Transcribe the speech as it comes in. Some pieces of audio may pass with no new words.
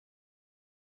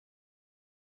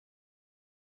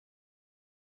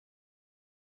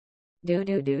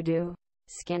Do.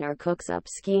 Skinner cooks up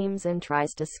schemes and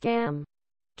tries to scam.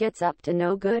 Gets up to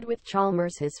no good with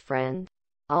Chalmers his friend.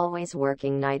 Always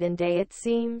working night and day it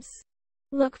seems.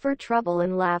 Look for trouble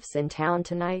and laughs in town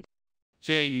tonight.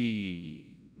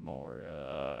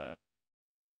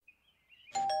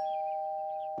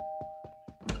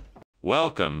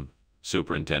 Welcome,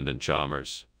 Superintendent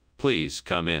Chalmers. Please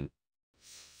come in.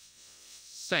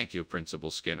 Thank you,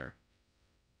 Principal Skinner.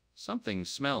 Something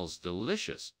smells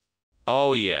delicious.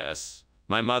 Oh, yes.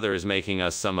 My mother is making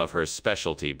us some of her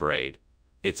specialty braid.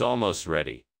 It's almost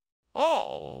ready.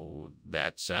 Oh,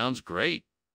 that sounds great.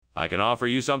 I can offer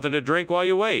you something to drink while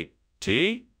you wait.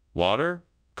 Tea? Water?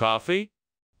 Coffee?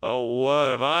 Oh, what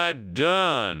have I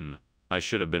done? I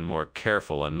should have been more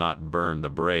careful and not burned the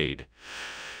braid.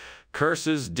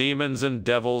 Curses, demons, and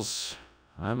devils.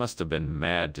 I must have been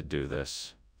mad to do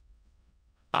this.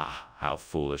 Ah, how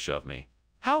foolish of me.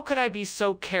 How could I be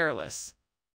so careless?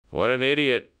 What an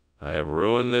idiot. I have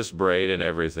ruined this braid and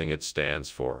everything it stands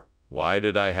for. Why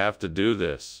did I have to do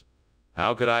this?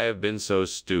 How could I have been so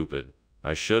stupid?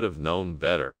 I should have known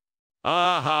better.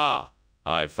 Aha!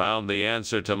 I found the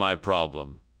answer to my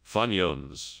problem.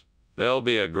 Funyuns. They'll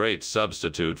be a great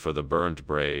substitute for the burnt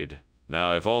braid.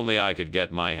 Now, if only I could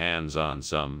get my hands on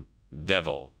some.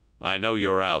 Devil, I know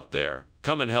you're out there.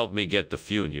 Come and help me get the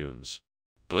Funyuns.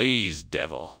 Please,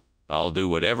 Devil. I'll do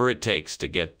whatever it takes to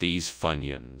get these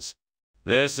Funyuns.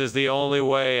 This is the only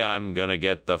way I'm gonna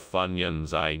get the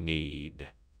Funyuns I need.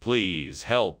 Please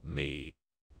help me.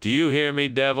 Do you hear me,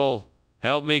 Devil?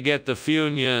 Help me get the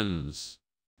Funyuns.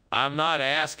 I'm not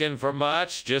asking for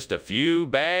much, just a few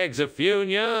bags of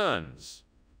Funyuns.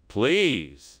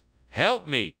 Please, help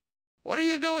me. What are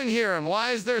you doing here, and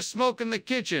why is there smoke in the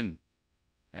kitchen?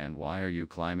 And why are you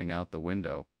climbing out the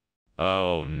window?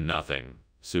 Oh, nothing,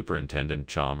 Superintendent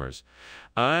Chalmers.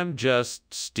 I'm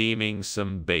just steaming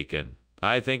some bacon.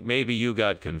 I think maybe you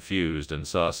got confused and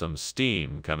saw some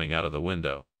steam coming out of the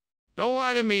window. Don't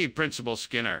lie to me, Principal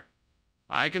Skinner.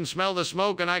 I can smell the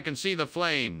smoke and I can see the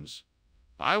flames.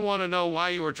 I want to know why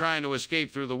you were trying to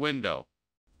escape through the window.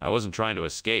 I wasn't trying to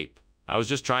escape. I was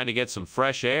just trying to get some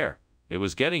fresh air. It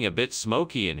was getting a bit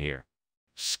smoky in here.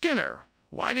 Skinner,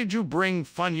 why did you bring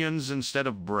Funyuns instead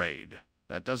of Braid?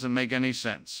 That doesn't make any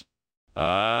sense.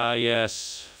 Ah,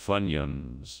 yes,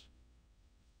 Funyuns.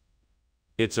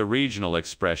 It's a regional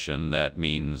expression that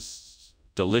means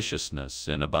deliciousness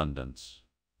in abundance.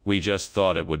 We just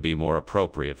thought it would be more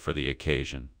appropriate for the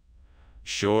occasion.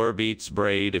 Sure beats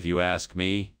Braid, if you ask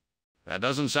me. That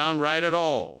doesn't sound right at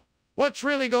all. What's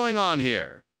really going on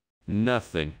here?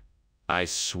 Nothing. I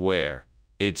swear.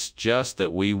 It's just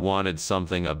that we wanted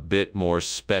something a bit more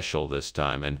special this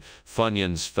time, and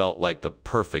Funyuns felt like the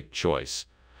perfect choice.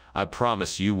 I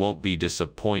promise you won't be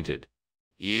disappointed.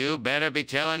 You better be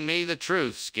telling me the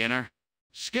truth, Skinner.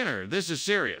 Skinner, this is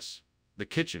serious. The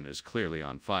kitchen is clearly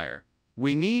on fire.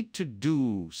 We need to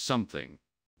do something.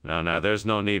 No, there's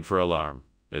no need for alarm.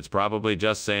 It's probably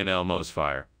just St. Elmo's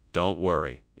fire. Don't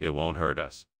worry, it won't hurt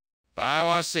us. I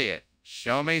want to see it.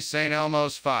 Show me St.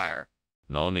 Elmo's fire.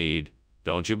 No need.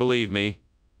 Don't you believe me?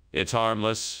 It's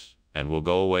harmless, and will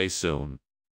go away soon.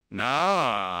 No,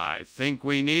 I think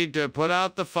we need to put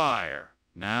out the fire.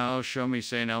 Now show me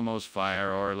St. Elmo's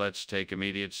fire, or let's take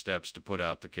immediate steps to put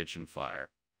out the kitchen fire.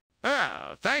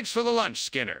 Ah, thanks for the lunch,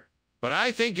 Skinner. But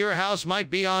I think your house might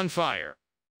be on fire.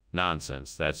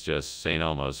 Nonsense, that's just St.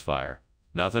 Elmo's fire.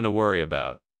 Nothing to worry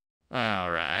about.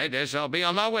 All right, I shall be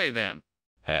on my way then.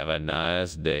 Have a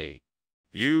nice day.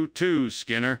 You too,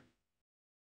 Skinner.